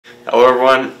Hello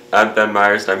everyone, I'm Ben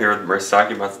Myers and I'm here with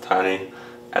Murasaki Matsutani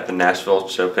at the Nashville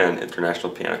Chopin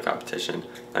International Piano Competition.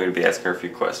 I'm going to be asking her a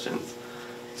few questions.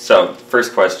 So,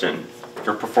 first question,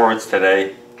 your performance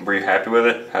today, were you happy with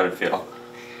it? How did it feel?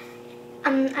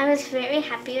 I was very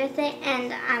happy with it,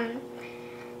 and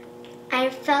I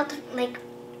felt like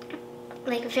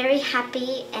very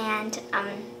happy and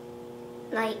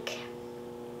like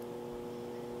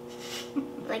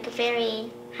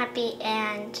very happy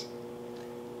and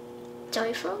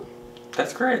joyful.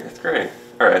 That's great, that's great.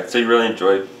 Alright, so you really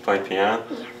enjoyed playing piano?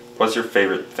 Yeah. What's your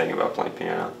favorite thing about playing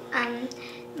piano?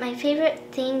 My favorite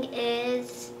thing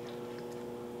is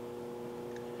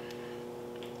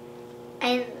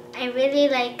I really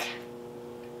like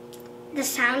the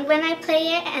sound when I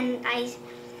play it,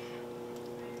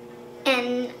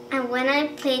 and when I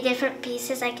play different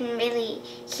pieces, I can really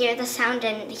hear the sound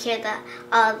and hear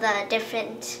all the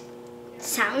different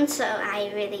sounds, so I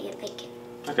really like it.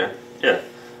 Okay, yeah.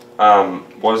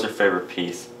 What was your favorite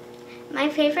piece? My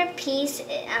favorite piece,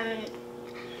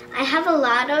 I have a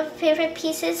lot of favorite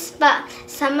pieces, but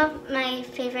some of my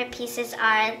favorite pieces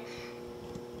are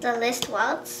the Liszt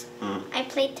waltz I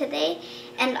played today,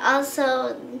 and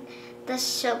also the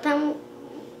Chopin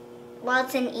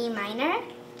waltz in E minor.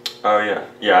 Oh yeah,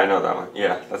 yeah, I know that one.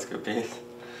 Yeah, that's a good piece.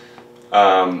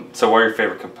 So what are your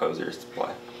favorite composers to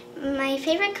play? My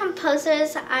favorite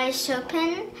composers are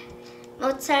Chopin,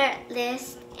 Mozart,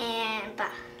 Liszt, and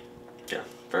Bach. Yeah,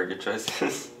 very good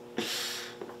choices.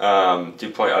 Do you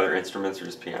play other instruments or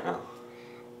just piano?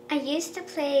 I used to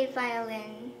play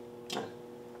violin.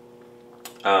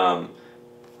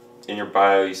 In your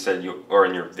bio you said or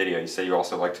in your video you said you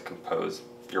also like to compose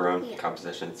your own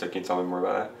compositions. So can you tell me more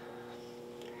about that?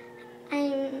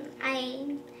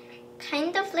 I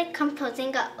kind of like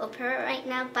composing an opera right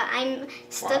now, but I'm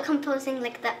still composing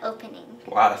like the opening.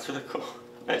 Wow, that's really cool.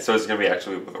 Right, so it's going to be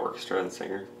actually with orchestra and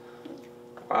singers?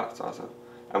 Wow, that's awesome.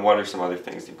 And what are some other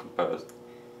things you composed?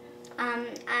 I'm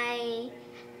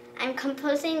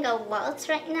composing a waltz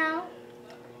right now.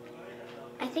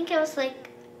 I think it was like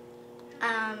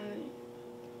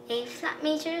A flat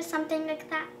major or something like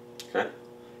that. Okay.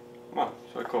 Wow,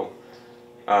 that's really cool.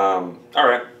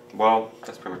 Alright, well,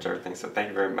 that's pretty much everything, so thank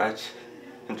you very much.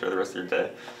 Enjoy the rest of your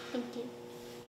day. Thank you.